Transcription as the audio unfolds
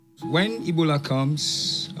When Ebola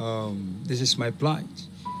comes, this is my plight.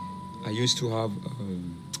 I used to have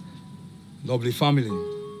a lovely family,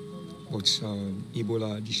 but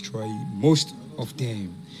Ebola destroyed most of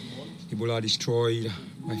them. Ebola destroyed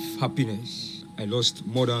my happiness. I lost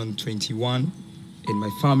more than 21 in my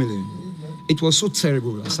family. It was so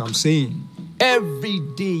terrible, as I'm saying. Every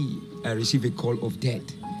day I receive a call of death.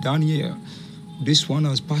 Daniel, this one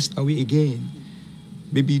has passed away again.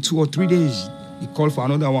 Maybe 2 or 3 days, he called for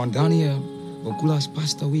another one. Daniel, Okula has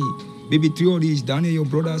passed away. Maybe 3 or days, Daniel, your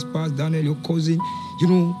brother has passed. Daniel, your cousin.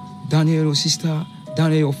 Daniel, your sister.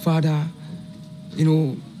 Daniel, your father.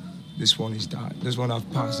 This one is died. This one has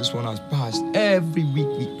passed. This one has passed. Every week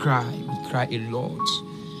we cry. We cry a lot.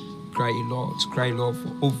 Cry a lot.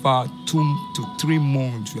 For over 2 to 3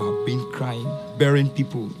 months, we have been crying, burying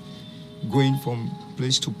people, going from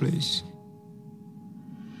place to place.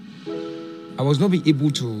 I was not being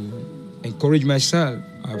able to encourage myself.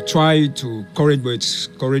 I've tried to courage, but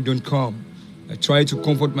courage don't come. I tried to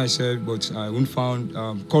comfort myself, but I wouldn't find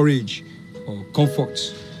courage or comfort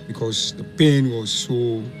because the pain was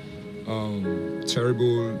so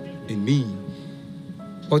terrible in me.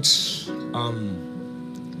 But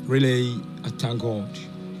really, I thank God.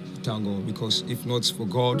 Because if not for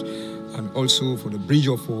God and also for the bridge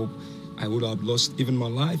of hope, I would have lost even my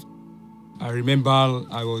life. I remember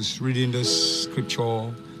I was reading this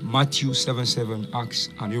scripture, Matthew 7:7, ask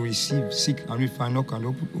and you receive, seek and you find, knock and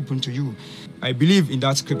open to you. I believe in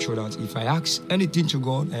that scripture that if I ask anything to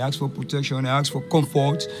God, I ask for protection, I ask for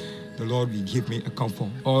comfort, the Lord will give me a comfort.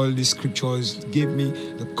 All these scriptures gave me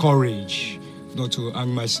the courage not to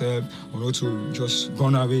hang myself or not to just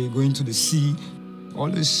run away, go into the sea. All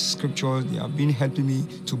these scriptures, they have been helping me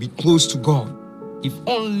to be close to God. If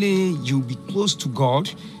only you be close to God,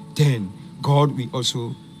 then God will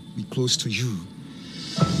also be close to you.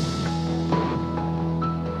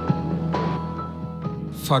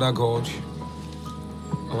 Father God,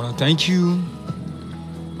 I want to thank you.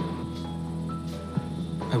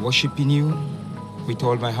 I worship in you with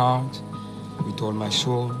all my heart, with all my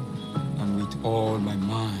soul, and with all my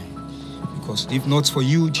mind. Because if not for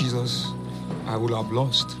you, Jesus, I would have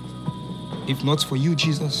lost. If not for you,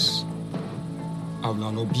 Jesus, I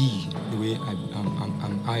will not be the way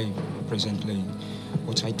I presently.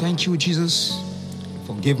 But I thank you, Jesus,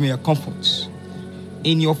 for giving me a comfort.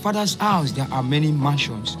 In your Father's house, there are many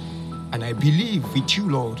mansions, and I believe with you,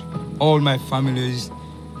 Lord, all my families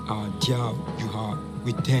are there. You are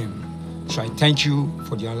with them. So I thank you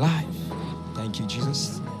for their life. Thank you,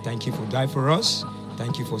 Jesus. Thank you for dying for us.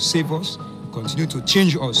 Thank you for saving us. Continue to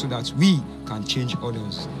change us so that we can change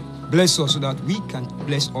others. Bless us so that we can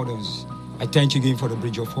bless others. I thank you again for the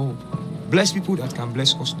bridge of hope. Bless people that can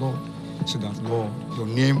bless us, Lord, so that, Lord, your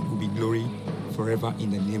name will be glory forever in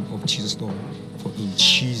the name of Jesus, Lord. For in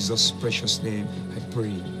Jesus' precious name I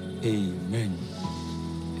pray. Amen.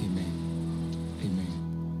 Amen. Amen.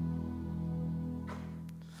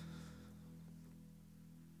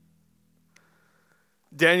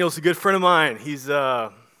 Daniel's a good friend of mine. He's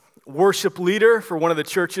a worship leader for one of the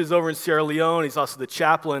churches over in Sierra Leone. He's also the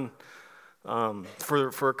chaplain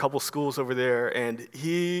for a couple schools over there, and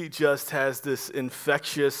he just has this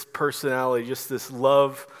infectious personality, just this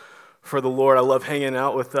love for the Lord. I love hanging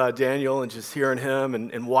out with Daniel and just hearing him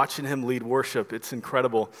and watching him lead worship. It's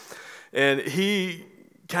incredible. And he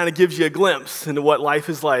kind of gives you a glimpse into what life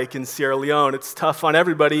is like in Sierra Leone. It's tough on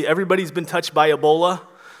everybody. Everybody's been touched by Ebola.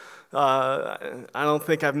 I don't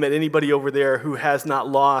think I've met anybody over there who has not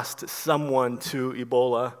lost someone to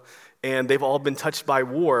Ebola. And they've all been touched by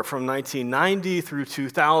war. From 1990 through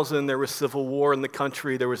 2000, there was civil war in the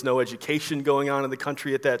country. There was no education going on in the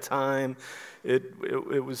country at that time.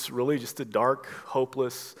 It was really just a dark,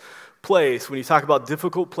 hopeless place. When you talk about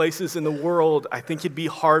difficult places in the world, I think you'd be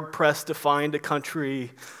hard-pressed to find a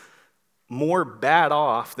country more bad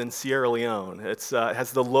off than Sierra Leone. It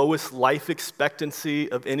has the lowest life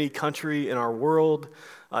expectancy of any country in our world.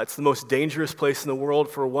 It's the most dangerous place in the world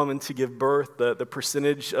for a woman to give birth. The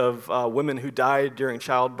percentage of women who died during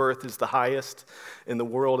childbirth is the highest in the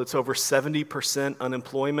world. It's over 70%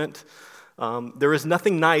 unemployment. There is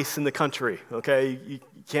nothing nice in the country, okay? You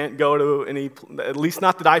can't go to any, at least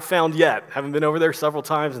not that I've found yet. Haven't been over there several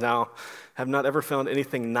times now. Have not ever found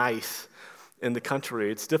anything nice in the country.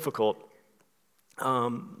 It's difficult.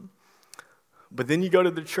 But then you go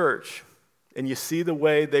to the church and you see the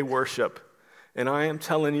way they worship. And I am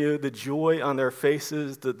telling you, the joy on their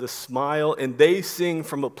faces, the smile, and they sing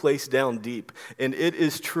from a place down deep. And it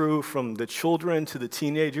is true from the children to the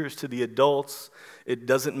teenagers to the adults. It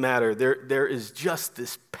doesn't matter. There is just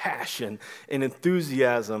this passion and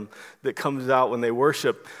enthusiasm that comes out when they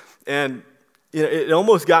worship. And it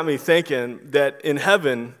almost got me thinking that in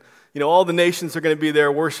heaven, all the nations are going to be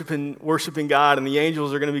there worshiping God, and the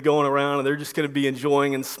angels are going to be going around, and they're just going to be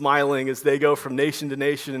enjoying and smiling as they go from nation to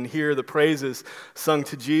nation and hear the praises sung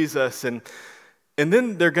to Jesus. And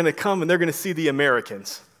then they're going to come and they're going to see the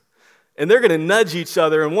Americans. And they're going to nudge each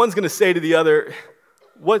other, and one's going to say to the other,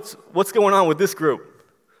 what's going on with this group?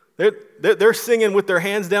 They're singing with their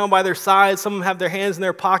hands down by their sides. Some of them have their hands in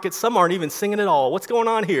their pockets. Some aren't even singing at all. What's going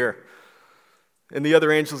on here? And the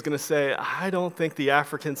other angel's going to say, I don't think the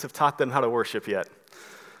Africans have taught them how to worship yet.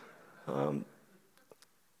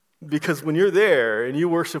 Because when you're there and you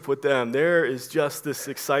worship with them, there is just this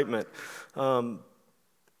excitement.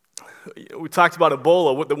 We talked about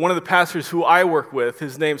Ebola. One of the pastors who I work with,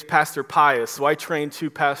 his name's Pastor Pius. So I train 2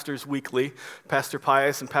 pastors weekly, Pastor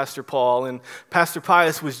Pius and Pastor Paul. And Pastor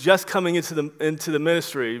Pius was just coming into the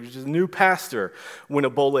ministry. He was just a new pastor when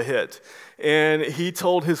Ebola hit. And he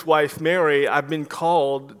told his wife, Mary, I've been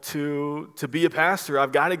called to be a pastor.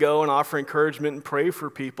 I've got to go and offer encouragement and pray for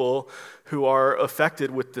people who are affected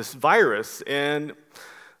with this virus. And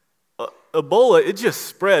Ebola, it just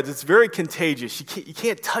spreads. It's very contagious. You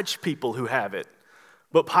can't touch people who have it.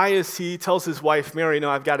 But Pius, he tells his wife, Mary, no,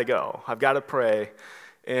 I've got to go. I've got to pray.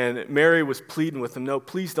 And Mary was pleading with him, no,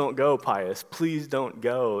 please don't go, Pius. Please don't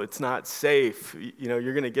go. It's not safe.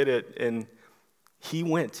 You're going to get it. And he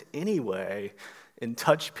went anyway and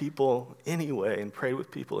touched people anyway and prayed with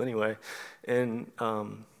people anyway. And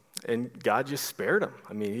God just spared him.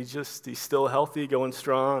 I mean, he's still healthy, going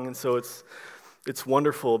strong. And so it's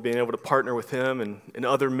wonderful being able to partner with him and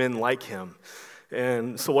other men like him.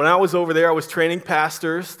 And so when I was over there, I was training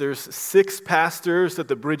pastors. There's 6 pastors that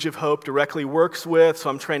the Bridge of Hope directly works with, so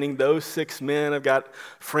I'm training those 6 men. I've got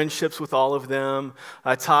friendships with all of them.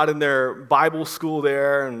 I taught in their Bible school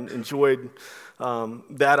there and enjoyed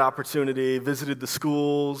that opportunity, visited the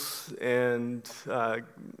schools, and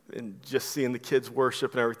just seeing the kids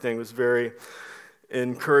worship and everything was very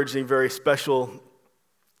encouraging, very special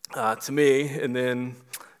to me. And then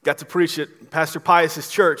got to preach at Pastor Pius's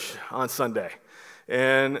church on Sunday.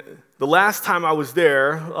 And the last time I was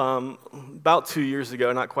there, about 2 years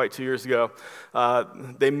ago, not quite 2 years ago,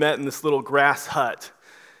 they met in this little grass hut.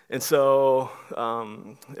 And so,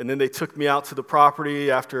 and then they took me out to the property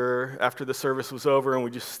after the service was over, and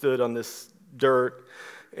we just stood on this dirt.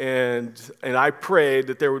 And I prayed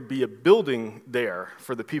that there would be a building there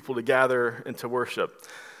for the people to gather and to worship.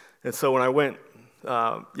 And so when I went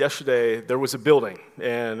yesterday, there was a building,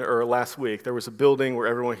 or last week, there was a building where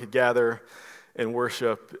everyone could gather and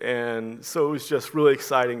worship. And so it was just really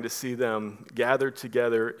exciting to see them gathered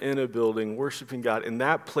together in a building, worshiping God. And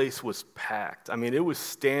that place was packed. I mean, it was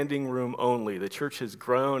standing room only. The church has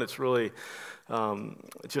grown. It's really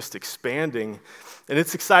just expanding. And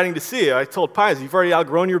it's exciting to see. I told Pius, you've already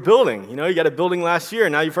outgrown your building. You got a building last year,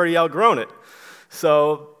 and now you've already outgrown it.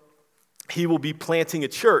 So he will be planting a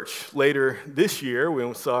church later this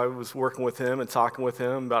year. So I was working with him and talking with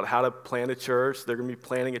him about how to plant a church. They're going to be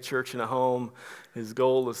planting a church in a home. His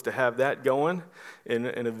goal is to have that going in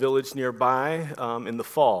a village nearby in the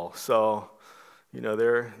fall. So,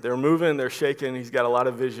 they're moving, they're shaking. He's got a lot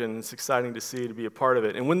of vision. It's exciting to see, to be a part of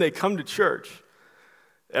it. And when they come to church,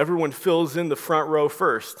 everyone fills in the front row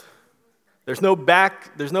first. There's no back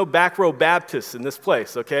row Baptists in this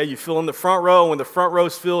place, okay? You fill in the front row. When the front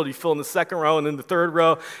row's filled, you fill in the second row and then the third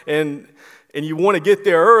row. And you want to get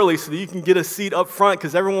there early so that you can get a seat up front,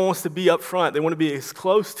 because everyone wants to be up front. They want to be as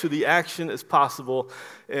close to the action as possible.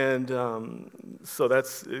 And so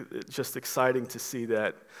it's just exciting to see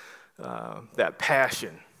that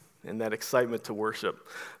passion and that excitement to worship.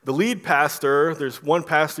 The lead pastor, there's one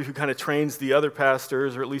pastor who kind of trains the other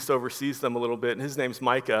pastors, or at least oversees them a little bit, and his name's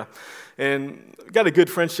Micah. And got a good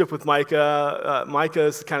friendship with Micah. Micah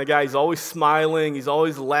is the kind of guy, he's always smiling, he's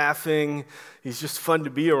always laughing, he's just fun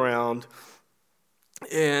to be around.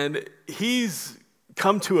 And he's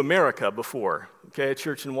come to America before. Okay, a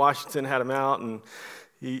church in Washington had him out, and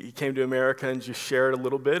he came to America and just shared a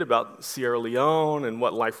little bit about Sierra Leone and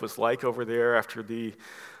what life was like over there after the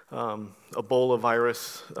Ebola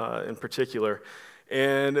virus in particular.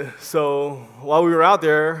 And so while we were out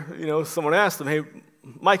there, someone asked him, hey,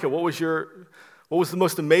 Micah, what was the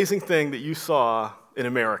most amazing thing that you saw in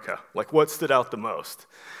America? Like, what stood out the most?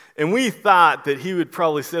 And we thought that he would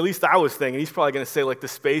probably say, at least I was thinking, he's probably going to say like the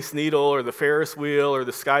Space Needle or the Ferris wheel or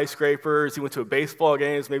the skyscrapers. He went to a baseball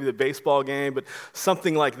game, maybe the baseball game, but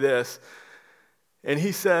something like this. And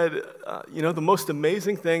he said, the most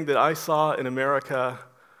amazing thing that I saw in America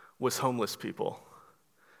was homeless people.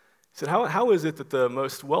 He said, how is it that the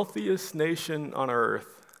most wealthiest nation on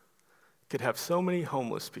earth could have so many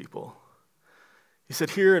homeless people? He said,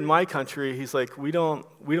 here in my country, he's like, we don't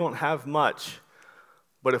have much,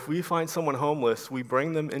 but if we find someone homeless, we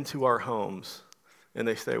bring them into our homes, and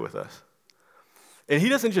they stay with us. And he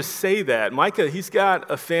doesn't just say that. Micah, he's got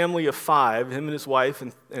a family of 5, him and his wife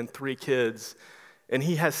and 3 kids, and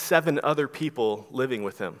he has 7 other people living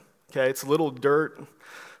with him. Okay, it's a little dirt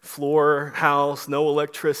floor house, no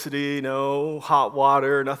electricity, no hot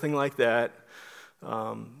water, nothing like that.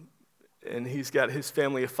 And he's got his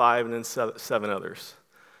family of 5 and then 7 others.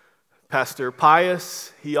 Pastor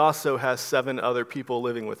Pius, he also has 7 other people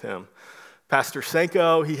living with him. Pastor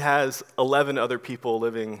Senko, he has 11 other people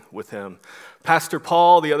living with him. Pastor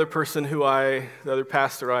Paul, the other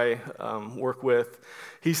pastor I work with,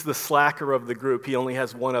 he's the slacker of the group. He only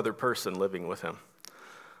has 1 other person living with him.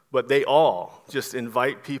 But they all just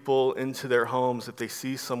invite people into their homes. If they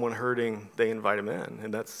see someone hurting, they invite them in.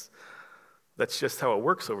 And that's just how it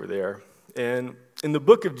works over there. And in the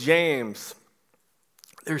book of James,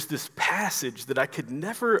 there's this passage that I could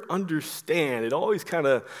never understand. It always kind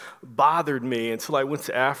of bothered me until I went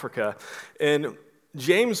to Africa. And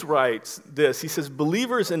James writes this. He says,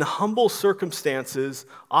 believers in humble circumstances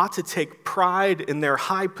ought to take pride in their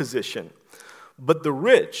high position, but the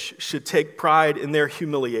rich should take pride in their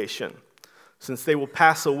humiliation, since they will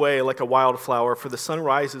pass away like a wildflower, for the sun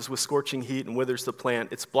rises with scorching heat and withers the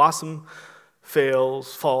plant. Its blossom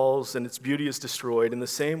fails, falls, and its beauty is destroyed. In the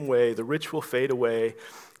same way, the rich will fade away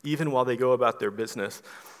even while they go about their business.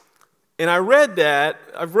 And I've read that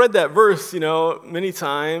verse, many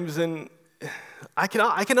times, and I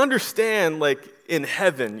can understand, like, in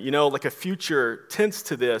heaven, like a future tense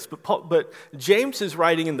to this, but James is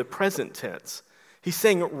writing in the present tense. He's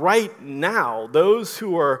saying right now, those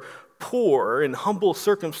who are poor in humble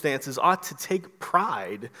circumstances ought to take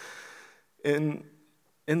pride in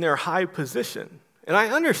their high position. And I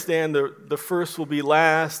understand the first will be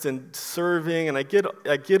last and serving, and I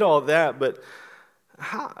get all that, but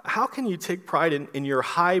how can you take pride in your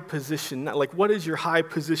high position? Like, what is your high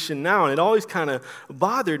position now? And it always kind of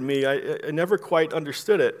bothered me. I never quite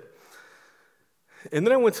understood it. And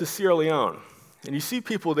then I went to Sierra Leone, and you see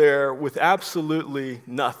people there with absolutely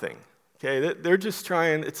nothing. Okay, they're just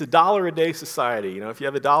trying. It's $1 a day society. If you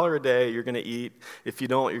have $1 a day, you're going to eat. If you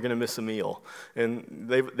don't, you're going to miss a meal. And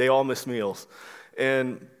they all miss meals.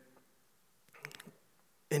 And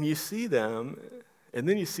you see them, and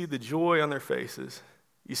then you see the joy on their faces.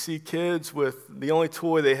 You see kids with the only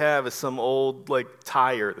toy they have is some old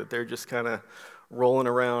tire that they're just kind of rolling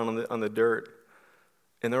around on the dirt.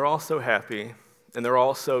 And they're all so happy, and they're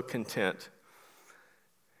all so content.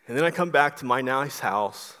 And then I come back to my nice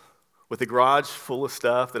house with a garage full of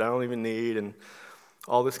stuff that I don't even need and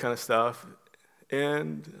all this kind of stuff.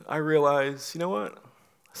 And I realize, you know what?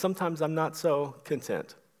 Sometimes I'm not so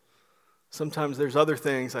content. Sometimes there's other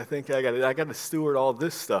things I think I got to steward all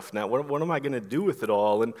this stuff now. What am I going to do with it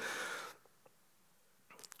all? And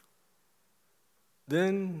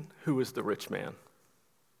then who is the rich man?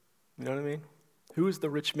 You know what I mean? Who is the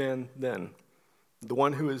rich man then? The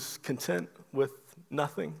one who is content with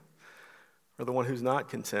nothing, or the one who's not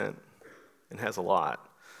content and has a lot?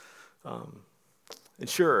 And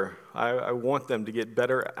sure, I want them to get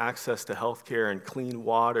better access to health care and clean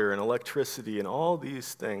water and electricity and all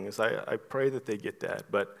these things. I pray that they get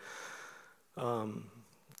that. But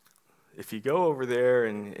if you go over there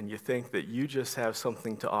and you think that you just have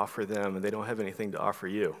something to offer them and they don't have anything to offer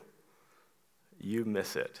you, you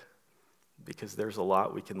miss it, because there's a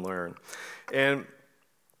lot we can learn. And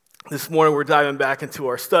this morning we're diving back into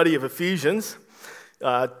our study of Ephesians.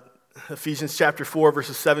 Ephesians chapter 4,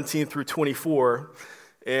 verses 17 through 24.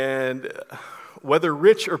 And whether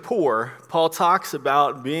rich or poor, Paul talks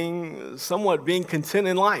about being content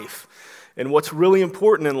in life and what's really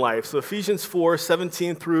important in life. So Ephesians 4,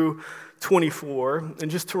 17 through 24. And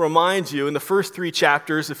just to remind you, in the first 3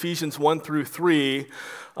 chapters, Ephesians 1 through 3,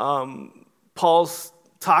 Paul's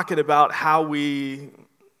talking about how we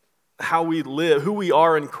live, who we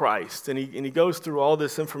are in Christ. And he goes through all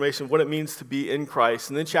this information, what it means to be in Christ.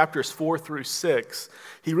 And then chapters 4 through 6,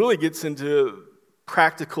 he really gets into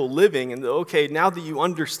practical living. And okay, now that you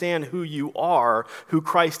understand who you are, who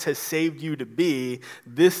Christ has saved you to be,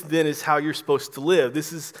 this then is how you're supposed to live.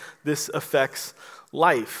 This affects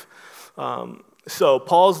life. So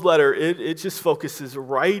Paul's letter, it just focuses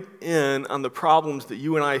right in on the problems that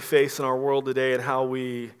you and I face in our world today and how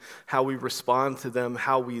we respond to them,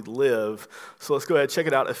 how we live. So let's go ahead and check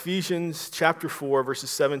it out. Ephesians chapter 4, verses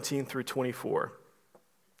 17 through 24.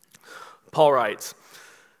 Paul writes,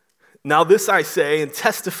 "Now this I say and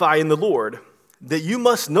testify in the Lord, that you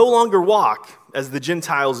must no longer walk as the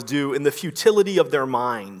Gentiles do in the futility of their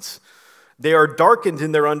minds. They are darkened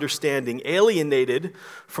in their understanding, alienated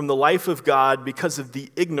from the life of God because of the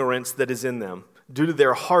ignorance that is in them, due to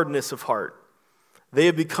their hardness of heart. They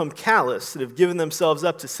have become callous and have given themselves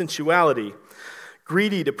up to sensuality,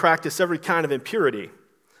 greedy to practice every kind of impurity.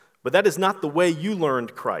 But that is not the way you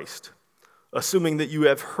learned Christ, assuming that you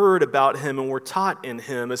have heard about him and were taught in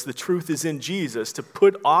him, as the truth is in Jesus, to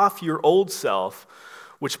put off your old self,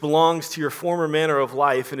 which belongs to your former manner of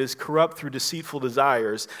life and is corrupt through deceitful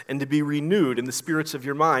desires, and to be renewed in the spirits of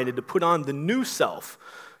your mind, and to put on the new self,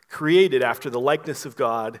 created after the likeness of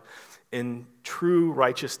God in true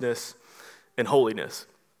righteousness and holiness.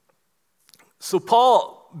 So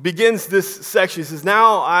Paul begins this section. He says,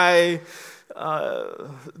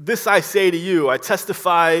 this I say to you, I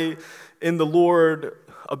testify in the Lord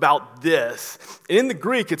about this. And in the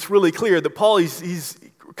Greek, it's really clear that Paul, he's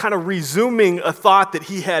kind of resuming a thought that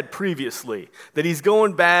he had previously, that he's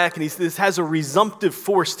going back, and this has a resumptive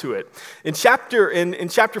force to it. In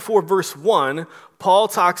chapter 4, verse 1, Paul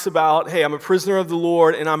talks about, hey, I'm a prisoner of the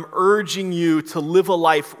Lord, and I'm urging you to live a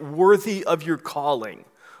life worthy of your calling.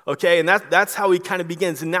 Okay, and that's how he kind of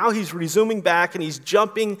begins. And now he's resuming back, and he's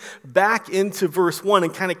jumping back into verse 1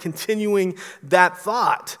 and kind of continuing that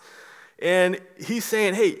thought. And he's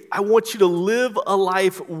saying, hey, I want you to live a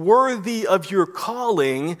life worthy of your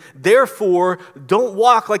calling. Therefore, don't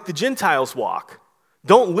walk like the Gentiles walk.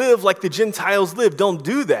 Don't live like the Gentiles live. Don't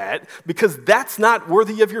do that, because that's not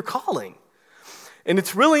worthy of your calling. And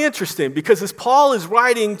it's really interesting, because as Paul is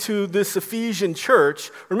writing to this Ephesian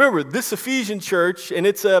church, remember, this Ephesian church, and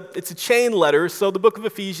it's a chain letter, so the book of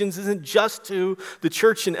Ephesians isn't just to the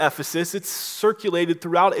church in Ephesus. It's circulated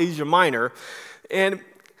throughout Asia Minor. And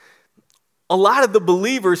a lot of the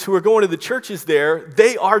believers who are going to the churches there,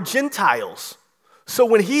 they are Gentiles. So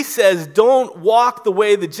when he says, don't walk the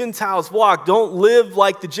way the Gentiles walk, don't live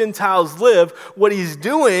like the Gentiles live, what he's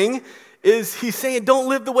doing is he's saying, don't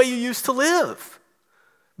live the way you used to live.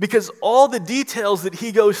 Because all the details that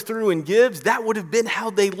he goes through and gives, that would have been how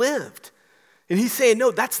they lived. And he's saying,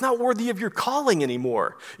 no, that's not worthy of your calling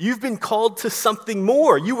anymore. You've been called to something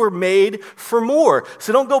more. You were made for more.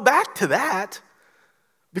 So don't go back to that.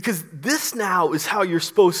 Because this now is how you're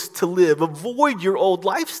supposed to live. Avoid your old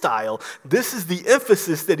lifestyle. This is the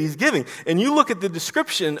emphasis that he's giving. And you look at the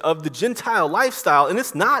description of the Gentile lifestyle, and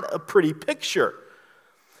it's not a pretty picture.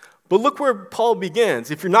 But look where Paul begins.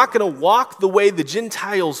 If you're not going to walk the way the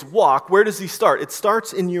Gentiles walk, where does he start? It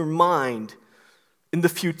starts in your mind, in the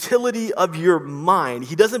futility of your mind.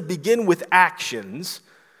 He doesn't begin with actions.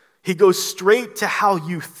 He goes straight to how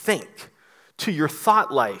you think, to your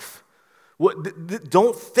thought life.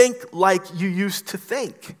 Don't think like you used to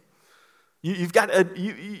think.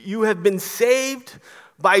 You have been saved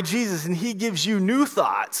by Jesus, and he gives you new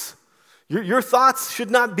thoughts. Your thoughts should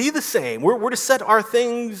not be the same. We're to set our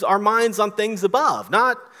minds on things above,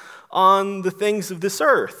 not on the things of this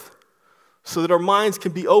earth, so that our minds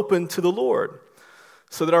can be open to the Lord,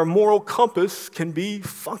 so that our moral compass can be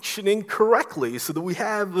functioning correctly, so that we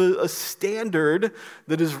have a standard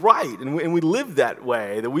that is right, and we live that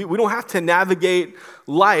way, that we don't have to navigate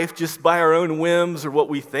life just by our own whims or what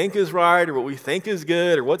we think is right or what we think is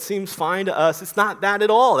good or what seems fine to us. It's not that at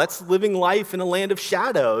all. That's living life in a land of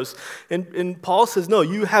shadows. And Paul says, no,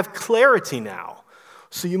 you have clarity now.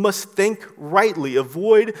 So you must think rightly.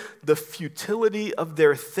 Avoid the futility of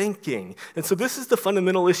their thinking. And so this is the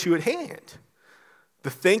fundamental issue at hand. The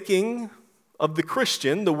thinking of the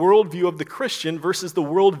Christian, the worldview of the Christian versus the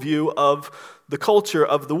worldview of the culture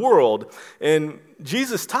of the world. And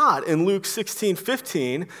Jesus taught in Luke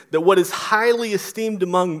 16:15 that what is highly esteemed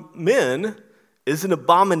among men is an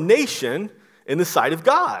abomination in the sight of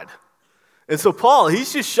God. And so Paul,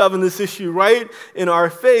 he's just shoving this issue right in our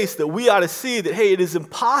face, that we ought to see that, hey, it is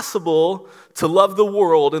impossible to love the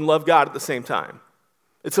world and love God at the same time.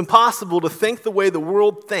 It's impossible to think the way the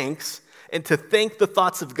world thinks and to think the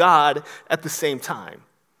thoughts of God at the same time.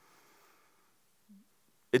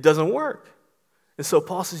 It doesn't work. And so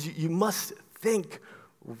Paul says you must think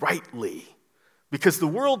rightly, because the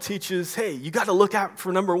world teaches, hey, you got to look out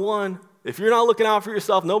for number one. If you're not looking out for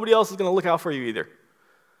yourself, nobody else is going to look out for you either.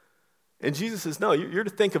 And Jesus says, no, you're to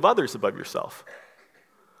think of others above yourself.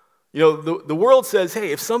 You know, the world says,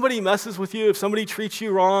 hey, if somebody messes with you, if somebody treats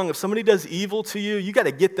you wrong, if somebody does evil to you, you got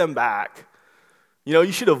to get them back. You know,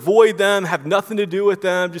 you should avoid them, have nothing to do with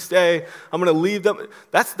them, just say, I'm going to leave them.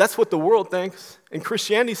 That's what the world thinks. And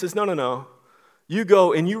Christianity says, no. You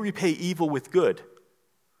go and you repay evil with good.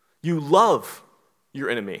 You love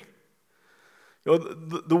your enemy. You know,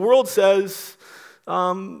 the world says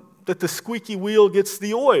that the squeaky wheel gets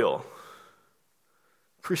the oil.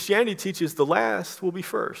 Christianity teaches the last will be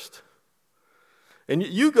first. And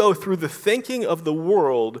you go through the thinking of the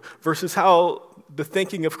world versus how the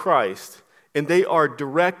thinking of Christ, and they are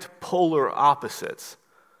direct polar opposites.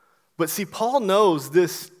 But see, Paul knows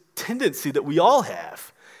this tendency that we all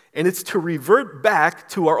have, and it's to revert back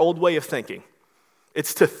to our old way of thinking.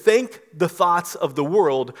 It's to think the thoughts of the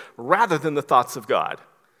world rather than the thoughts of God.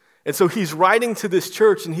 And so he's writing to this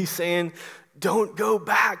church, and he's saying, don't go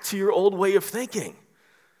back to your old way of thinking.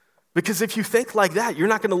 Because if you think like that, you're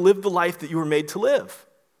not going to live the life that you were made to live.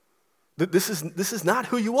 This is not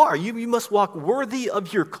who you are. You must walk worthy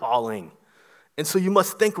of your calling. And so you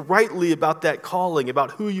must think rightly about that calling,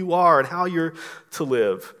 about who you are and how you're to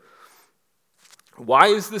live. Why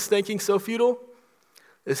is this thinking so futile?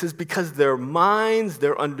 This is because their minds,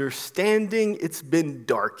 their understanding, it's been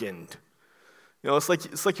darkened. You know, it's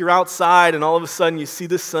like you're outside and all of a sudden you see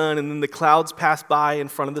the sun and then the clouds pass by in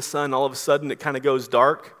front of the sun. All of a sudden it kind of goes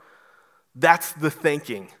dark. That's the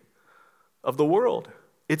thinking of the world.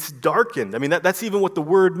 It's darkened. I mean, that's even what the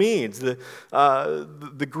word means. The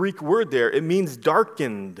Greek word there, it means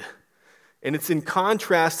darkened. And it's in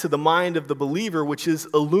contrast to the mind of the believer, which is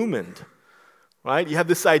illumined. Right? You have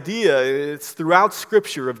this idea, it's throughout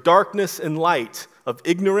Scripture, of darkness and light, of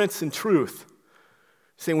ignorance and truth.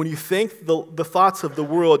 Saying when you think the thoughts of the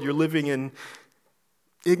world, you're living in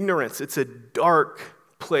ignorance. It's a dark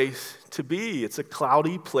place to be. It's a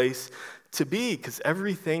cloudy place to be because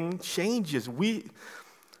everything changes.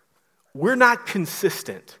 We're not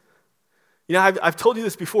consistent. You know, I've told you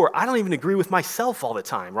this before. I don't even agree with myself all the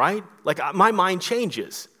time, right? Like my mind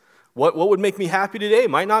changes. What would make me happy today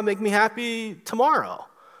might not make me happy tomorrow.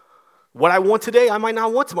 What I want today, I might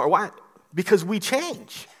not want tomorrow. Why? Because we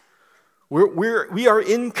change. We are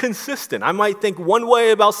inconsistent. I might think one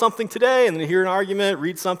way about something today and then hear an argument,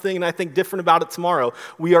 read something, and I think different about it tomorrow.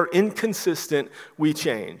 We are inconsistent. We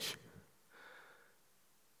change.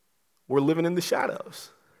 We're living in the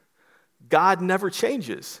shadows. God never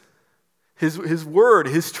changes. His word,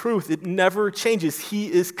 His truth, it never changes. He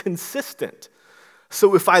is consistent.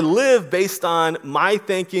 So if I live based on my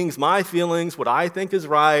thinkings, my feelings, what I think is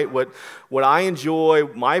right, what I enjoy,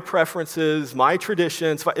 my preferences, my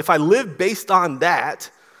traditions, if I live based on that,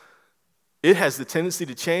 it has the tendency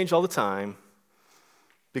to change all the time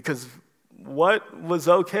because what was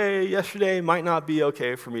okay yesterday might not be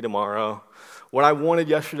okay for me tomorrow. What I wanted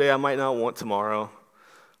yesterday, I might not want tomorrow.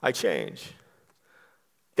 I change.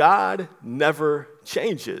 God never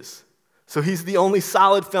changes. So He's the only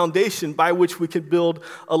solid foundation by which we can build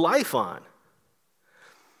a life on.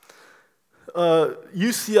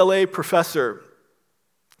 UCLA professor,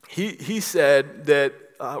 he said that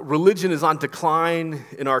religion is on decline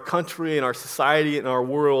in our country, in our society, in our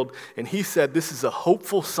world, and he said this is a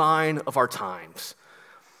hopeful sign of our times.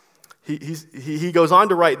 He goes on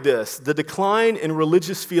to write this: the decline in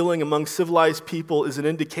religious feeling among civilized people is an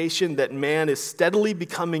indication that man is steadily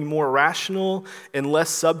becoming more rational and less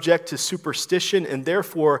subject to superstition and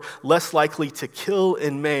therefore less likely to kill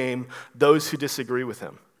and maim those who disagree with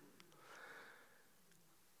him.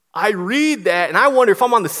 I read that and I wonder if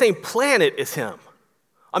I'm on the same planet as him.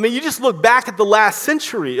 I mean, you just look back at the last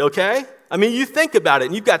century, okay? I mean, you think about it,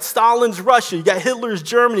 and you've got Stalin's Russia, you got Hitler's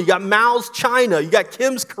Germany, you got Mao's China, you got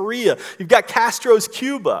Kim's Korea, you've got Castro's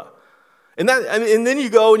Cuba. And then you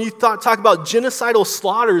go and you talk about genocidal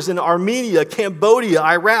slaughters in Armenia, Cambodia,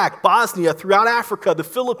 Iraq, Bosnia, throughout Africa, the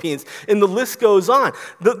Philippines, and the list goes on.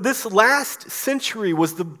 This last century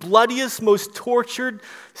was the bloodiest, most tortured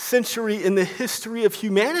century in the history of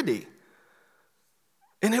humanity.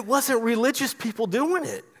 And it wasn't religious people doing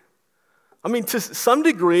it. I mean, to some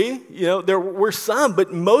degree, you know, there were some,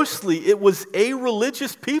 but mostly it was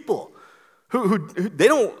irreligious people who they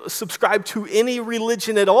don't subscribe to any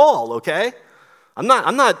religion at all, okay? I'm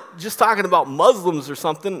not just talking about Muslims or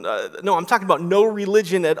something. No, I'm talking about no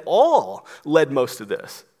religion at all led most of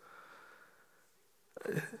this.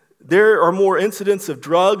 There are more incidents of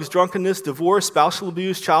drugs, drunkenness, divorce, spousal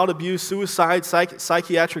abuse, child abuse, suicide,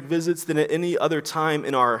 psychiatric visits than at any other time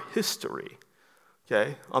in our history,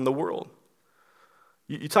 okay, on the world.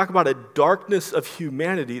 You talk about a darkness of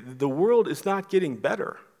humanity. The world is not getting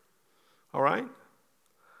better, all right?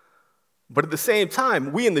 But at the same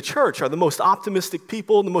time, we in the church are the most optimistic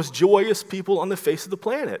people, the most joyous people on the face of the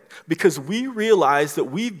planet because we realize that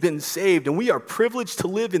we've been saved and we are privileged to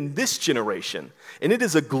live in this generation. And it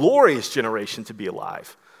is a glorious generation to be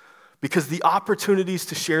alive because the opportunities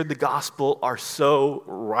to share the gospel are so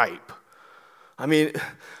ripe. I mean,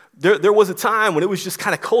 there was a time when it was just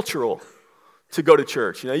kind of cultural to go to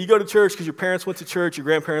church. You know, you go to church because your parents went to church, your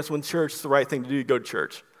grandparents went to church, it's the right thing to do, you go to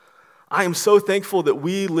church. I am so thankful that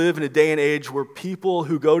we live in a day and age where people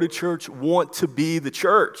who go to church want to be the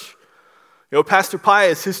church. You know, Pastor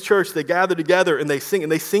Pius, his church, they gather together and they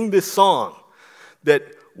sing this song that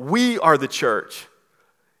we are the church.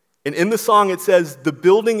 And in the song it says, the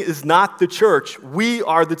building is not the church, we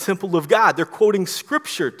are the temple of God. They're quoting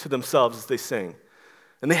scripture to themselves as they sing.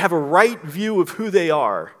 And they have a right view of who they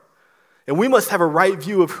are. And we must have a right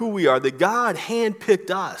view of who we are, that God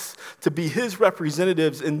handpicked us to be his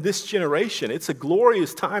representatives in this generation. It's a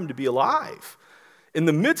glorious time to be alive in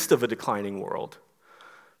the midst of a declining world,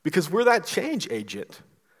 because we're that change agent.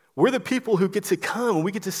 We're the people who get to come and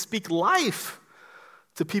we get to speak life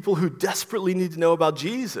to people who desperately need to know about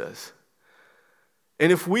Jesus.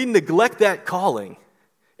 And if we neglect that calling,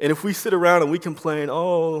 and if we sit around and we complain,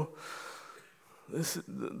 the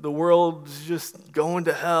world's just going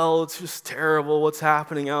to hell, it's just terrible what's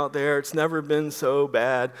happening out there, it's never been so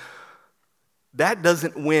bad, that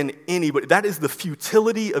doesn't win anybody. That is the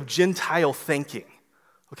futility of Gentile thinking,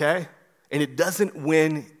 okay? And it doesn't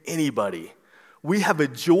win anybody. We have a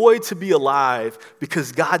joy to be alive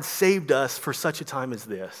because God saved us for such a time as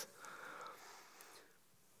this.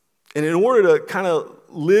 And in order to kind of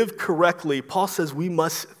live correctly, Paul says we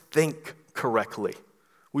must think correctly.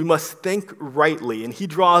 We must think rightly. And he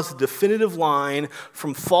draws a definitive line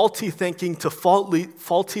from faulty thinking to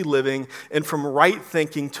faulty living, and from right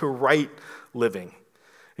thinking to right living.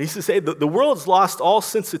 And he used to say that the world's lost all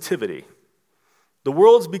sensitivity. The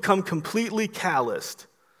world's become completely calloused.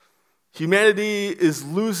 Humanity is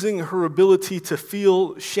losing her ability to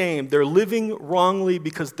feel shame. They're living wrongly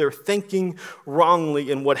because they're thinking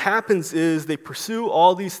wrongly. And what happens is they pursue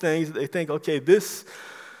all these things that they think, okay, this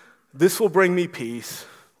will bring me peace.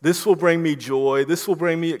 This will bring me joy. This will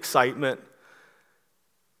bring me excitement.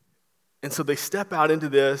 And so they step out into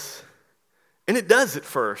this, and it does at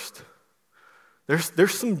first.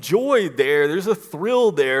 There's some joy there. There's a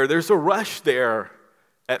thrill there. There's a rush there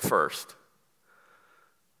at first.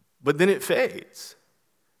 But then it fades,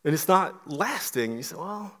 and it's not lasting. You say,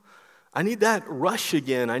 well, I need that rush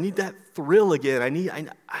again. I need that thrill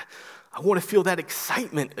again. I want to feel that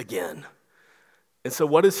excitement again. And so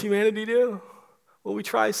what does humanity do? Well, we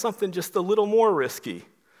try something just a little more risky,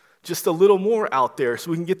 just a little more out there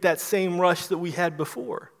so we can get that same rush that we had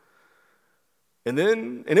before. And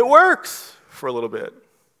it works for a little bit.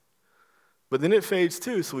 But then it fades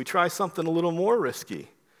too, so we try something a little more risky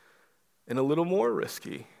and a little more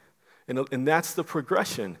risky. And that's the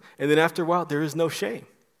progression. And then after a while, there is no shame.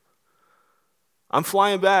 I'm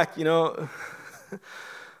flying back,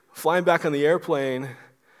 flying back on the airplane,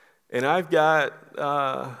 and I've got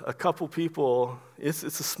a couple people. It's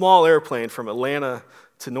a small airplane from Atlanta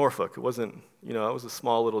to Norfolk. It wasn't, it was a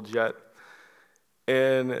small little jet.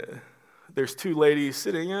 And there's two ladies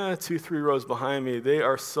sitting 2-3 rows behind me. They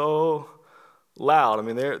are so loud. I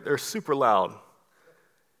mean, they're super loud.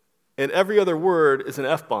 And every other word is an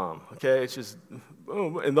F-bomb, okay? It's just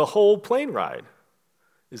boom. And the whole plane ride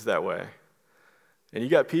is that way. And you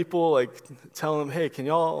got people like telling them, hey, can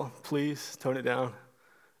y'all please tone it down?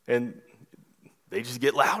 And they just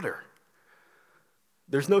get louder.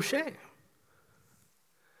 There's no shame.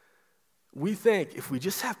 We think if we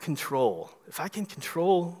just have control, if I can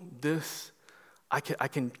control this, I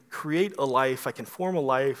can create a life, I can form a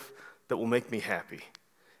life that will make me happy.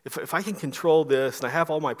 If I can control this and I have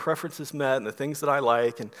all my preferences met and the things that I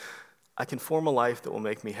like, and I can form a life that will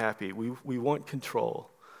make me happy. We want control.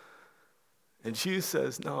 And Jesus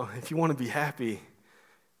says, no, if you want to be happy,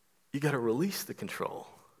 you got to release the control.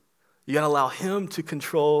 You got to allow him to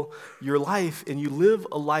control your life, and you live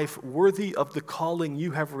a life worthy of the calling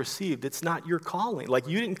you have received. It's not your calling. Like,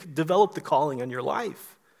 you didn't develop the calling on your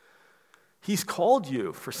life. He's called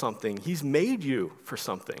you for something. He's made you for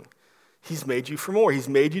something. He's made you for more. He's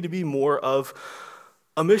made you to be more of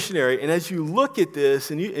a missionary. And as you look at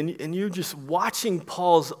this and you're just watching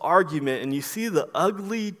Paul's argument and you see the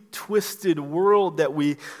ugly, twisted world that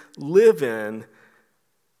we live in,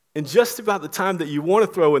 and just about the time that you want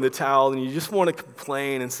to throw in the towel and you just want to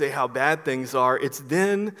complain and say how bad things are, it's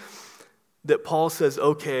then that Paul says,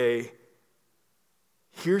 okay,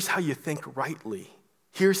 here's how you think rightly.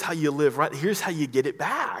 Here's how you live right. Here's how you get it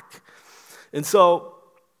back. And so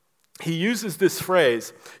he uses this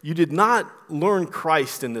phrase, you did not learn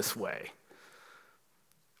Christ in this way.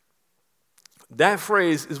 That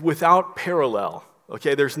phrase is without parallel.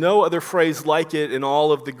 Okay, there's no other phrase like it in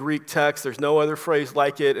all of the Greek text. There's no other phrase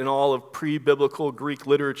like it in all of pre-biblical Greek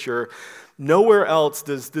literature. Nowhere else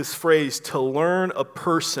does this phrase, to learn a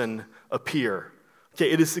person, appear. Okay,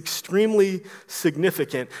 it is extremely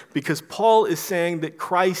significant because Paul is saying that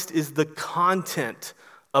Christ is the content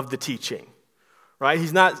of the teaching. Right?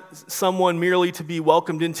 He's not someone merely to be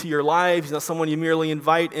welcomed into your life. He's not someone you merely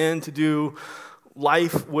invite in to do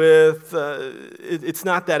life with, it's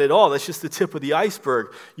not that at all. That's just the tip of the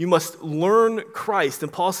iceberg. You must learn Christ.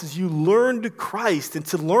 And Paul says you learned Christ. And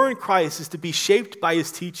to learn Christ is to be shaped by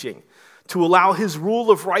his teaching, to allow his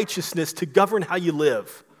rule of righteousness to govern how you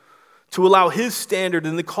live, to allow his standard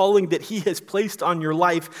and the calling that he has placed on your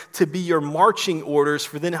life to be your marching orders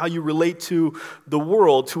for then how you relate to the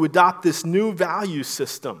world, to adopt this new value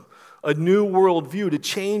system, a new worldview, to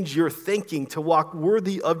change your thinking, to walk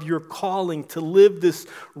worthy of your calling, to live this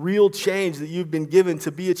real change that you've been given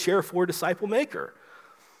to be a chair for disciple maker.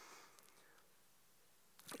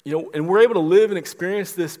 And we're able to live and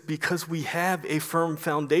experience this because we have a firm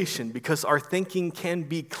foundation, because our thinking can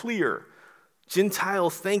be clear. Gentile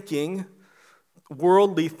thinking,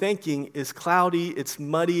 worldly thinking is cloudy, it's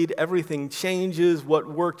muddied, everything changes. What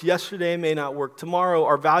worked yesterday may not work tomorrow.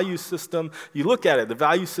 Our value system, you look at it, the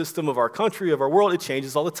value system of our country, of our world, it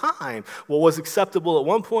changes all the time. What was acceptable at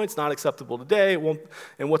one point is not acceptable today,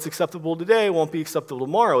 and what's acceptable today won't be acceptable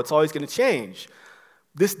tomorrow. It's always going to change.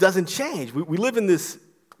 This doesn't change. We live in this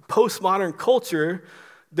postmodern culture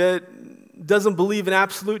that doesn't believe in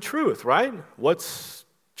absolute truth, right? What's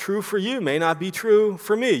true for you may not be true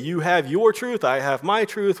for me. You have your truth, I have my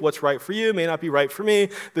truth. What's right for you may not be right for me.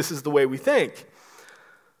 This is the way we think.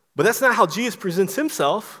 But that's not how Jesus presents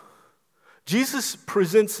himself. Jesus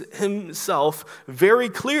presents himself very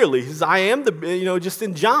clearly. He says, I am just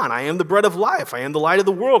in John, I am the bread of life. I am the light of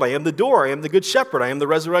the world. I am the door. I am the good shepherd. I am the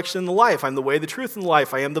resurrection and the life. I am the way, the truth, and the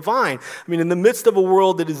life. I am the vine. In the midst of a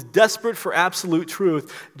world that is desperate for absolute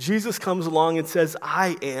truth, Jesus comes along and says,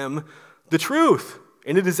 I am the truth.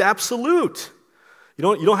 And it is absolute. You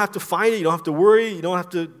don't have to find it. You don't have to worry. You don't have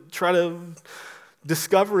to try to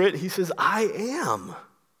discover it. He says, I am.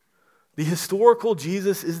 The historical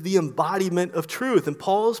Jesus is the embodiment of truth. And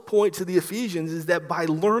Paul's point to the Ephesians is that by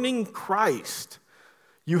learning Christ,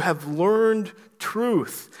 you have learned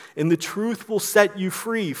truth. And the truth will set you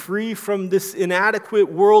free from this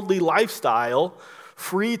inadequate worldly lifestyle,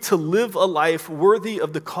 free to live a life worthy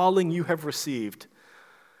of the calling you have received.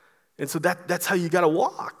 And so that's how you got to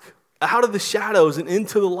walk, out of the shadows and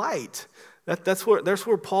into the light. That's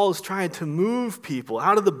where Paul is trying to move people,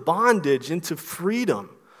 out of the bondage into freedom,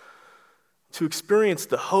 to experience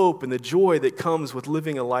the hope and the joy that comes with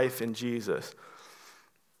living a life in Jesus.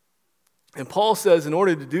 And Paul says in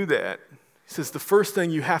order to do that, he says the first thing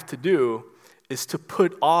you have to do is to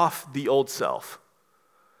put off the old self.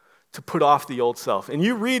 To put off the old self. And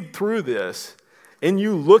you read through this, and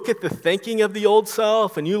you look at the thinking of the old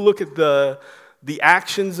self, and you look at the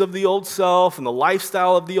actions of the old self and the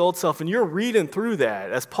lifestyle of the old self, and you're reading through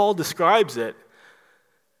that as Paul describes it,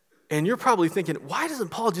 and you're probably thinking, why doesn't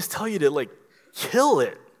Paul just tell you to kill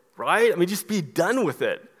it, right? Just be done with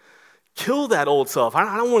it. Kill that old self.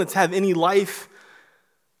 I don't want it to have any life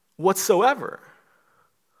whatsoever.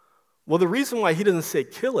 Well, the reason why he doesn't say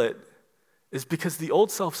kill it is because the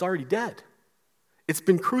old self's already dead. It's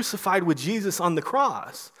been crucified with Jesus on the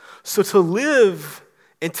cross. So to live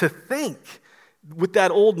and to think with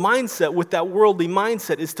that old mindset, with that worldly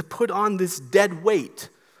mindset, is to put on this dead weight,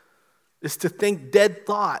 is to think dead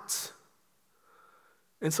thoughts.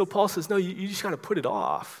 And so Paul says, no, you just got to put it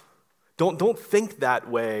off. Don't think that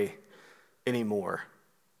way anymore.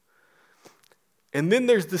 And then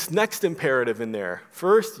there's this next imperative in there.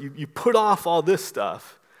 First, you put off all this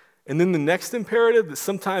stuff. And then the next imperative, that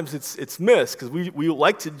sometimes it's missed, because we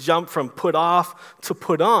like to jump from put off to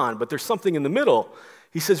put on, but there's something in the middle.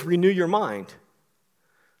 He says, renew your mind.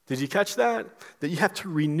 Did you catch that? That you have to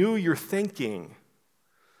renew your thinking.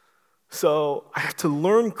 So I have to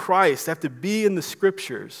learn Christ. I have to be in the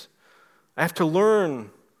Scriptures. I have to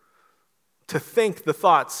learn to think the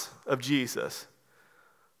thoughts of Jesus.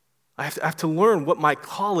 I have to learn what my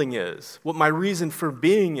calling is, what my reason for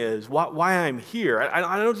being is, why I'm here.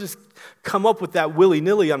 I don't just come up with that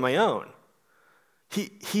willy-nilly on my own.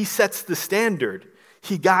 He sets the standard.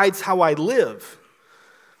 He guides how I live.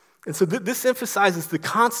 And so this emphasizes the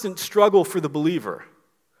constant struggle for the believer,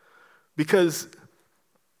 because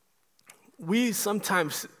we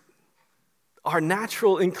sometimes, our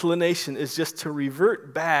natural inclination is just to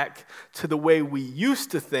revert back to the way we used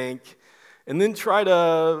to think and then try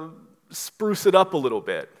to spruce it up a little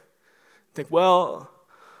bit. Think, well,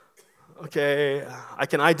 okay, I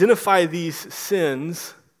can identify these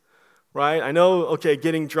sins, right? I know, okay,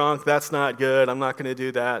 getting drunk, that's not good. I'm not going to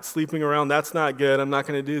do that. Sleeping around, that's not good. I'm not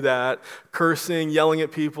going to do that. Cursing, yelling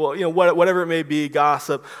at people, whatever it may be,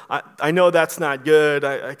 gossip. I know that's not good.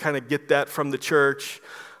 I kind of get that from the church.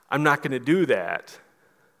 I'm not going to do that.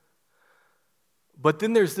 But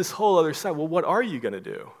then there's this whole other side. Well, what are you going to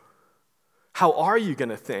do? How are you going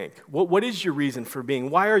to think? What is your reason for being?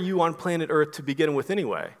 Why are you on planet Earth to begin with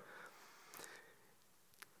anyway?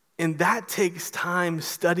 And that takes time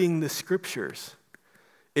studying the scriptures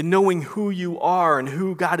and knowing who you are and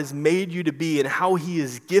who God has made you to be and how he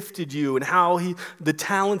has gifted you and the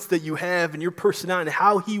talents that you have and your personality and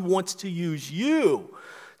how he wants to use you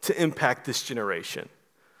to impact this generation.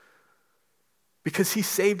 Because he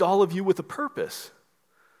saved all of you with a purpose,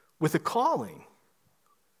 with a calling.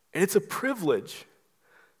 And it's a privilege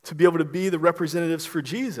to be able to be the representatives for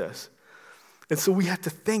Jesus. And so we have to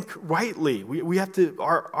think rightly. We have to,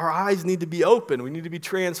 our eyes need to be open. We need to be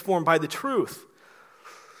transformed by the truth.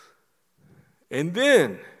 And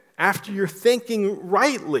then, after you're thinking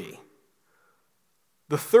rightly,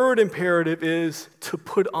 the third imperative is to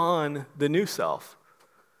put on the new self.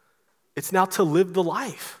 It's now to live the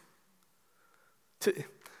life.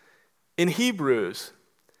 In Hebrews,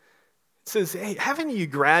 it says, hey, haven't you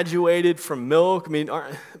graduated from milk? I mean,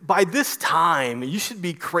 by this time, you should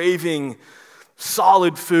be craving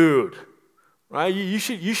solid food, right? You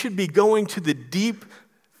should be going to the deep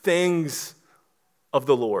things of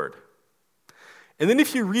the Lord. And then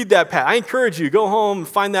if you read that passage, I encourage you, go home and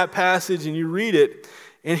find that passage and you read it,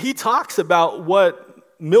 and he talks about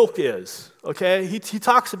what milk is, okay? He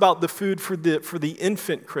talks about the food for the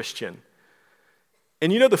infant Christian.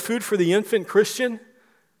 And you know the food for the infant Christian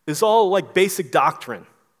is all like basic doctrine,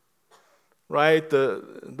 right?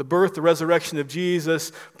 The birth, the resurrection of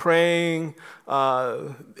Jesus, praying,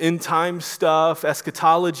 end time stuff,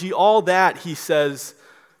 eschatology, all that, he says,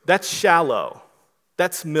 that's shallow.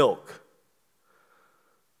 That's milk.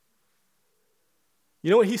 You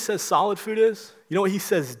know what he says solid food is? You know what he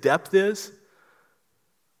says depth is?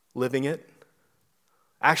 Living it.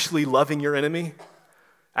 Actually loving your enemy.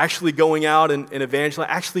 Actually going out and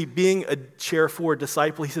evangelizing. Actually being a chair for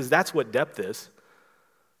disciple. He says that's what depth is.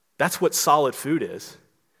 That's what solid food is.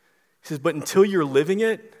 He says, but until you're living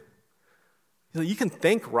it, you can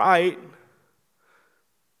think right.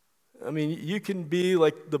 I mean, you can be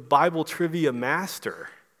like the Bible trivia master.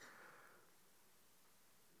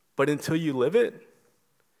 But until you live it,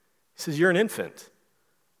 he says, you're an infant.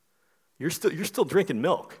 You're still drinking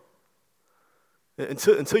milk.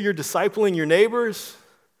 Until you're discipling your neighbors,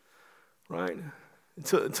 right?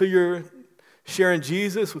 Until you're sharing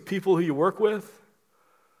Jesus with people who you work with.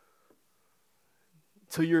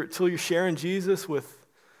 Until you're sharing Jesus with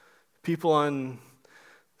people on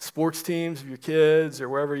sports teams of your kids or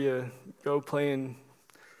wherever you go playing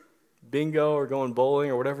bingo or going bowling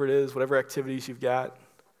or whatever it is, whatever activities you've got.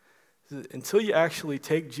 Until you actually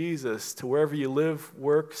take Jesus to wherever you live,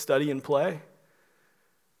 work, study, and play,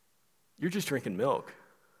 you're just drinking milk.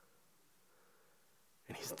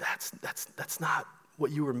 And that's not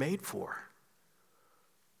what you were made for.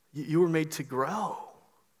 You were made to grow.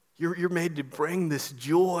 You're made to bring this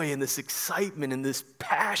joy and this excitement and this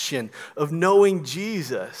passion of knowing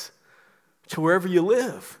Jesus to wherever you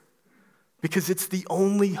live, because it's the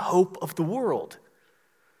only hope of the world.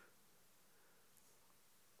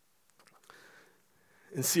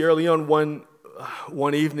 In Sierra Leone,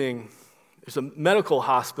 one evening, there's a medical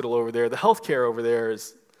hospital over there. The healthcare over there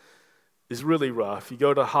is really rough. You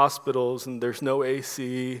go to hospitals and there's no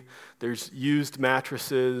AC. There's used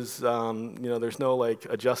mattresses. There's no like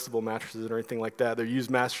adjustable mattresses or anything like that. They're used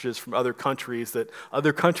mattresses from other countries that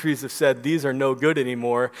other countries have said these are no good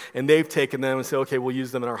anymore, and they've taken them and said, okay, we'll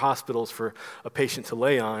use them in our hospitals for a patient to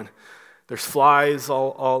lay on. There's flies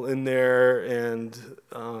all in there, and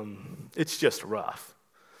it's just rough.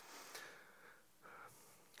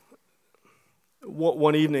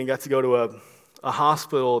 One evening, I got to go to a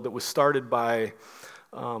hospital that was started by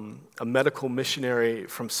a medical missionary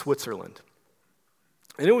from Switzerland.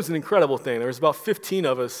 And it was an incredible thing. There was about 15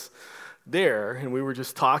 of us there, and we were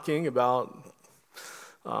just talking about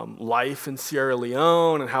life in Sierra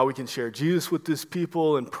Leone and how we can share Jesus with these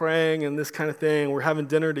people and praying and this kind of thing. We're having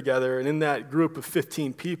dinner together, and in that group of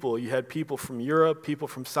 15 people, you had people from Europe, people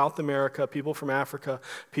from South America, people from Africa,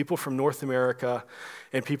 people from North America,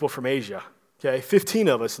 and people from Asia. Okay, 15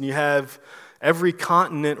 of us, and you have every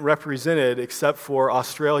continent represented except for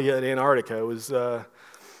Australia and Antarctica. It was a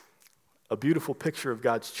beautiful picture of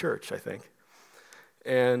God's church, I think.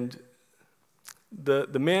 And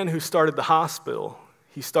the man who started the hospital,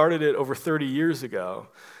 he started it over 30 years ago,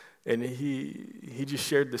 and he just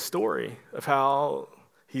shared the story of how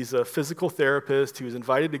he's a physical therapist. He was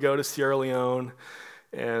invited to go to Sierra Leone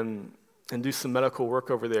and do some medical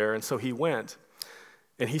work over there, and so he went.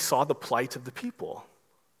 And he saw the plight of the people.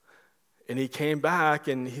 And he came back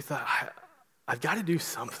and he thought, I've got to do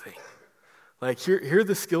something. Like, here are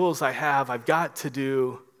the skills I have. I've got to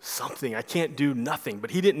do something. I can't do nothing.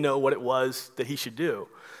 But he didn't know what it was that he should do.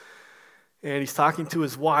 And he's talking to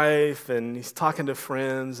his wife, and he's talking to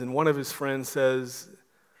friends, and one of his friends says,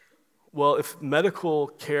 well, if medical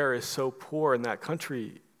care is so poor in that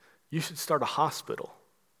country, you should start a hospital.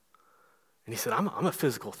 And he said, I'm a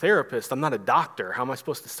physical therapist. I'm not a doctor. How am I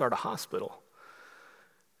supposed to start a hospital?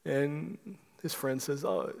 And his friend says,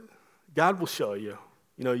 oh, God will show you.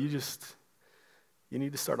 You know, you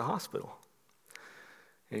need to start a hospital.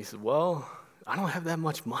 And he said, well, I don't have that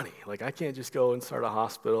much money. Like, I can't just go and start a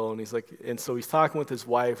hospital. And he's like, and so he's talking with his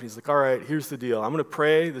wife. And he's like, all right, here's the deal. I'm going to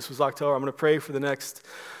pray. This was October. I'm going to pray for the next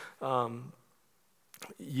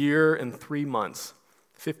year and 3 months,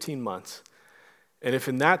 15 months. And if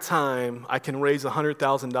in that time I can raise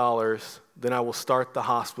 $100,000, then I will start the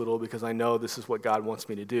hospital because I know this is what God wants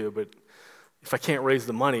me to do. But if I can't raise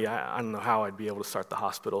the money, I don't know how I'd be able to start the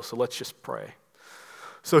hospital. So let's just pray.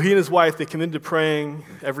 So he and his wife, they committed to praying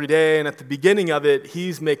every day, and at the beginning of it,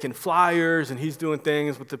 he's making flyers, and he's doing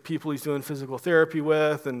things with the people he's doing physical therapy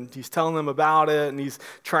with, and he's telling them about it, and he's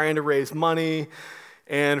trying to raise money.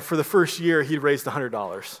 And for the first year, he raised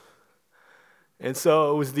 $100. And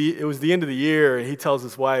so it was the end of the year, and he tells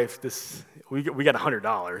his wife, we got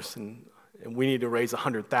 $100, and we need to raise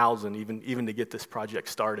 $100,000 even to get this project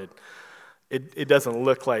started. It doesn't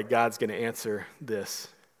look like God's going to answer this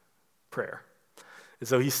prayer. And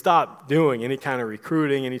so he stopped doing any kind of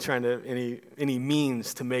recruiting, any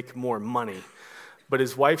means to make more money. But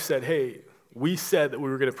his wife said, hey, we said that we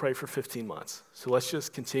were going to pray for 15 months. So let's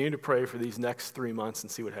just continue to pray for these next 3 months and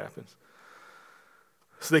see what happens.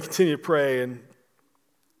 So they continue to pray, and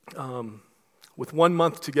with 1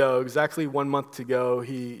 month to go, exactly 1 month to go,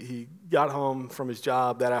 he got home from his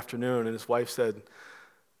job that afternoon, and his wife said,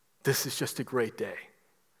 this is just a great day.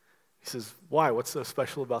 He says, why? What's so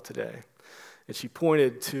special about today? And she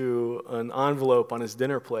pointed to an envelope on his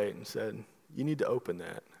dinner plate and said, you need to open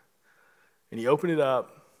that. And he opened it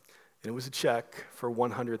up, and it was a check for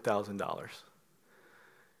 $100,000.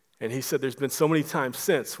 And he said there's been so many times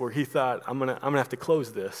since where he thought, I'm gonna have to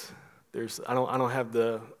close this. I don't have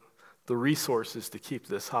the resources to keep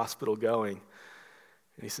this hospital going.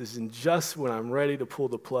 And he says, and just when I'm ready to pull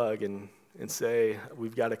the plug and say,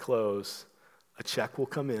 we've got to close, a check will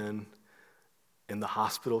come in, and the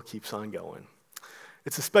hospital keeps on going.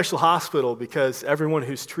 It's a special hospital because everyone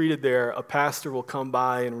who's treated there, a pastor will come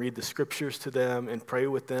by and read the scriptures to them and pray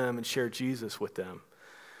with them and share Jesus with them.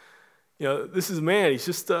 You know, this is a man, he's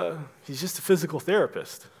just a physical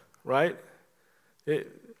therapist, right?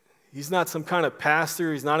 He's not some kind of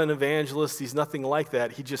pastor, he's not an evangelist, he's nothing like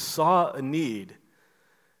that. He just saw a need.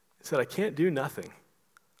 He said, I can't do nothing.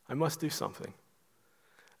 I must do something.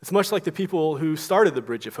 It's much like the people who started the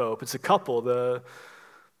Bridge of Hope. It's a couple.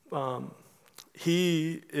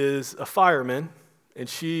 He is a fireman, and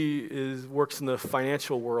she works in the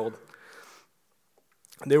financial world.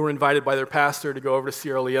 They were invited by their pastor to go over to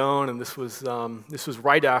Sierra Leone, and this was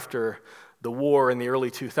right after the war in the early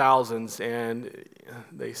 2000s, and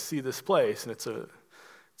they see this place, and it's a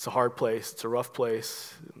hard place, it's a rough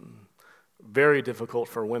place, very difficult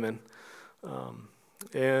for women,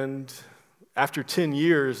 and after 10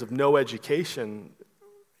 years of no education,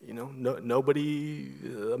 you know, nobody,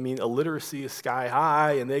 illiteracy is sky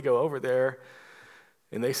high, and they go over there,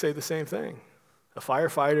 and they say the same thing. A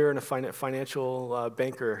firefighter and a financial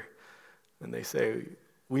banker, and they say,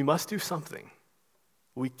 we must do something.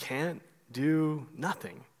 We can't do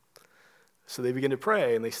nothing. So they begin to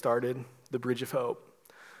pray, and they started the Bridge of Hope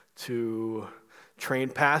to train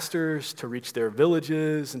pastors, to reach their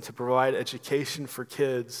villages, and to provide education for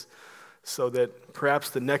kids so that perhaps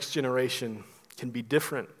the next generation can be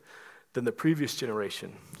different than the previous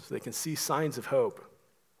generation, so they can see signs of hope.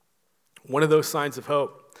 One of those signs of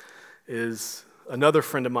hope is another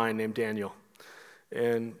friend of mine named Daniel.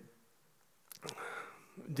 And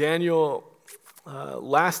Daniel,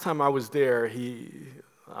 last time I was there,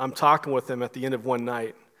 I'm talking with him at the end of one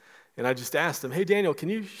night, and I just asked him, hey, Daniel, can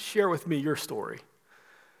you share with me your story?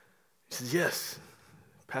 He says, yes,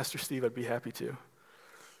 Pastor Steve, I'd be happy to.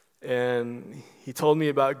 And he told me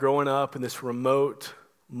about growing up in this remote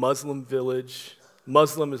Muslim village.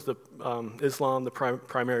 Muslim is Islam, the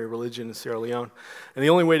primary religion in Sierra Leone. And the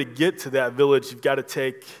only way to get to that village, you've got to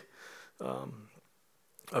take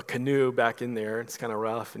a canoe back in there. It's kind of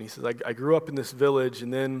rough. And he says, I grew up in this village,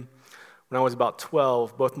 and then when I was about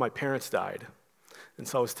 12, both my parents died. And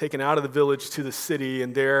so I was taken out of the village to the city,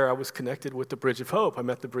 and there I was connected with the Bridge of Hope. I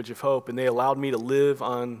met the Bridge of Hope, and they allowed me to live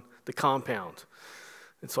on the compound.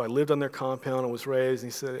 And so I lived on their compound and was raised,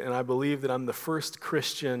 and he said, and I believe that I'm the first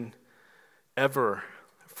Christian ever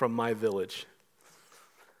from my village.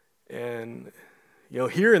 And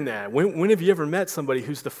hearing that. When have you ever met somebody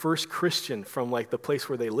who's the first Christian from like the place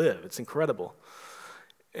where they live? It's incredible.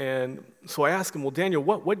 And so I asked him, well, Daniel,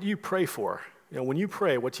 what do you pray for? When you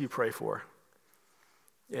pray, what do you pray for?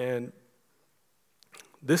 And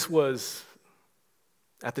this was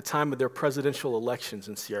at the time of their presidential elections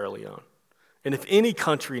in Sierra Leone. And if any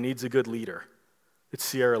country needs a good leader, it's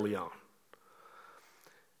Sierra Leone.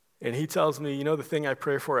 And he tells me, the thing I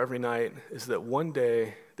pray for every night is that one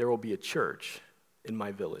day there will be a church in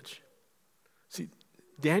my village. See,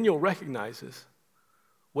 Daniel recognizes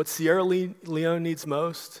what Sierra Leone needs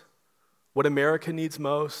most, what America needs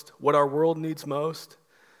most, what our world needs most,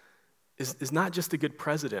 is not just a good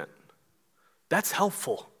president. That's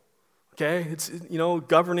helpful, okay? It's,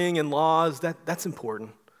 governing and laws, that's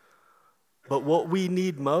important. But what we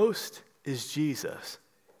need most is Jesus.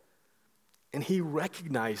 And he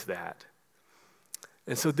recognized that.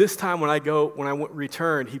 And so this time when I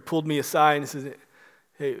returned, he pulled me aside and said,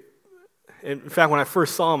 hey, in fact, when I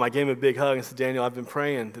first saw him, I gave him a big hug and said, Daniel, I've been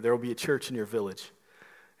praying that there will be a church in your village.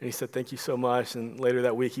 And he said, thank you so much. And later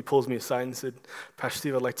that week, he pulls me aside and said, Pastor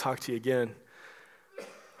Steve, I'd like to talk to you again. I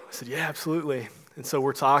said, yeah, absolutely. And so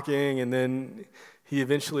we're talking, and then he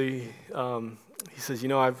eventually, he says,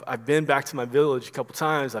 I've been back to my village a couple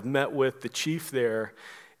times. I've met with the chief there,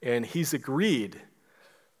 and he's agreed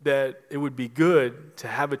that it would be good to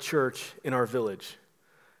have a church in our village.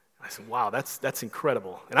 I said, wow, that's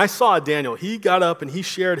incredible. And I saw Daniel. He got up and he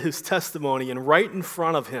shared his testimony, and right in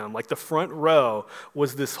front of him, like the front row,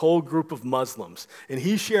 was this whole group of Muslims. And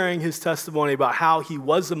he's sharing his testimony about how he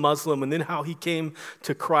was a Muslim and then how he came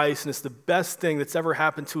to Christ, and it's the best thing that's ever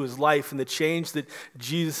happened to his life and the change that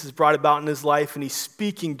Jesus has brought about in his life, and he's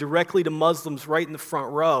speaking directly to Muslims right in the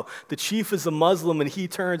front row. The chief is a Muslim, and he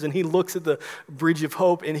turns and he looks at the Bridge of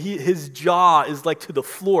Hope, and his jaw is like to the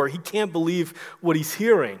floor. He can't believe what he's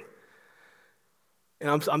hearing. And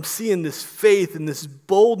I'm seeing this faith and this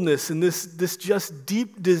boldness and this just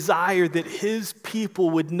deep desire that his people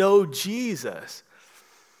would know Jesus.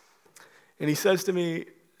 And he says to me,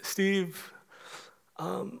 Steve,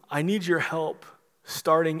 I need your help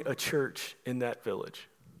starting a church in that village.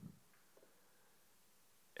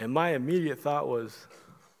 And my immediate thought was,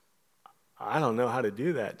 I don't know how to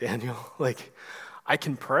do that, Daniel. Like, I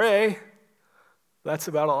can pray. That's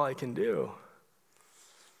about all I can do.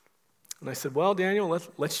 And I said, well, Daniel,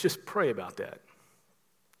 let's just pray about that.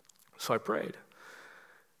 So I prayed.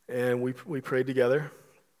 And we prayed together.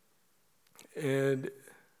 And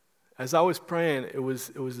as I was praying, it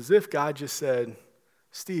was as if God just said,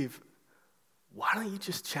 Steve, why don't you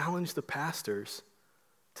just challenge the pastors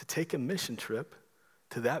to take a mission trip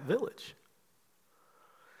to that village?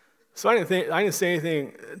 So I didn't say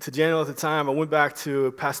anything to Daniel at the time. I went back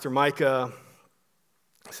to Pastor Micah.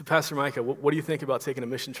 I said, Pastor Micah, what do you think about taking a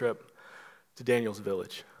mission trip to Daniel's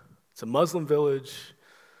village? It's a Muslim village.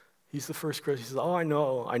 He's the first Christian. He says, I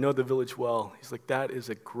know the village well. He's like, that is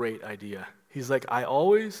a great idea. He's like, I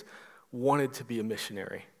always wanted to be a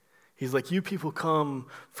missionary. He's like, you people come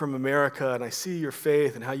from America, and I see your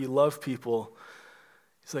faith and how you love people.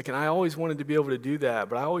 He's like, and I always wanted to be able to do that,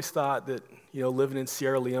 but I always thought that, living in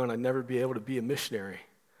Sierra Leone, I'd never be able to be a missionary.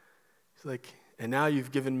 He's like, and now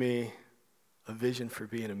you've given me a vision for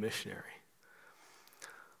being a missionary.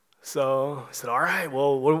 So I said, all right,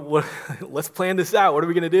 well, let's plan this out. What are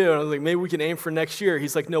we going to do? And I was like, maybe we can aim for next year.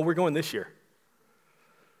 He's like, no, we're going this year.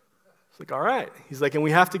 It's like, all right. He's like, and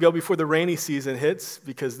we have to go before the rainy season hits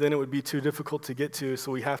because then it would be too difficult to get to,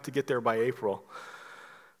 so we have to get there by April.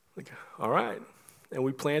 Like, all right. And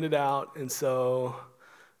we planned it out, and so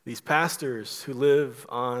these pastors who live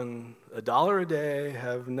on $1 a day,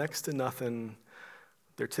 have next to nothing,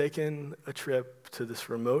 they're taking a trip to this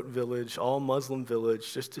remote village, all Muslim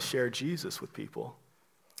village, just to share Jesus with people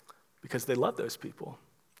because they love those people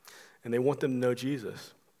and they want them to know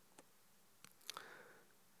Jesus.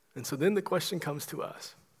 And so then the question comes to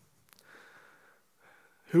us.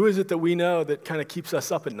 Who is it that we know that kind of keeps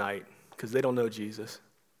us up at night because they don't know Jesus?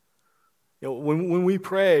 When we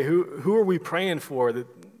pray, who are we praying for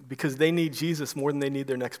because they need Jesus more than they need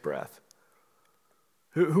their next breath?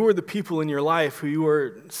 Who are the people in your life who you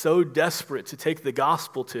are so desperate to take the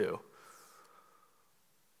gospel to?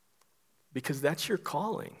 Because that's your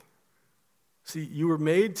calling. See, you were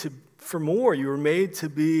made for more. You were made to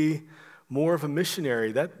be more of a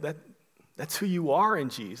missionary. That's who you are in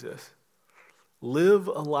Jesus. Live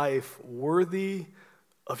a life worthy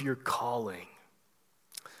of your calling.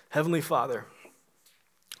 Heavenly Father,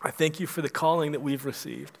 I thank you for the calling that we've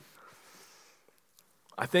received.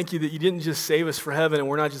 I thank you that you didn't just save us for heaven and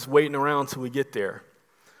we're not just waiting around till we get there,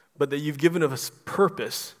 but that you've given us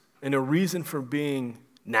purpose and a reason for being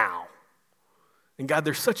now. And God,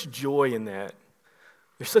 there's such joy in that.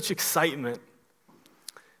 There's such excitement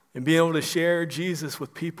in being able to share Jesus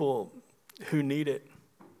with people who need it.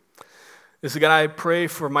 This is God, I pray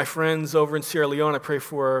for my friends over in Sierra Leone. I pray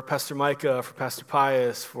for Pastor Micah, for Pastor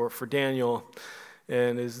Pius, for Daniel.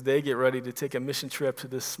 And as they get ready to take a mission trip to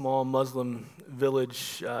this small Muslim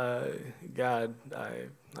village, God,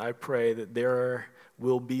 I pray that there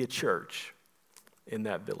will be a church in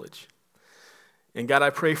that village. And God,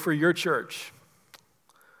 I pray for your church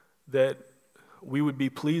that we would be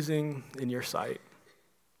pleasing in your sight,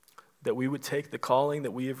 that we would take the calling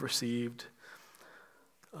that we have received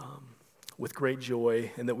with great joy,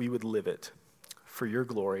 and that we would live it for your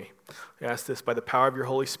glory. I ask this by the power of your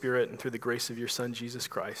Holy Spirit and through the grace of your Son, Jesus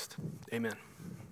Christ. Amen.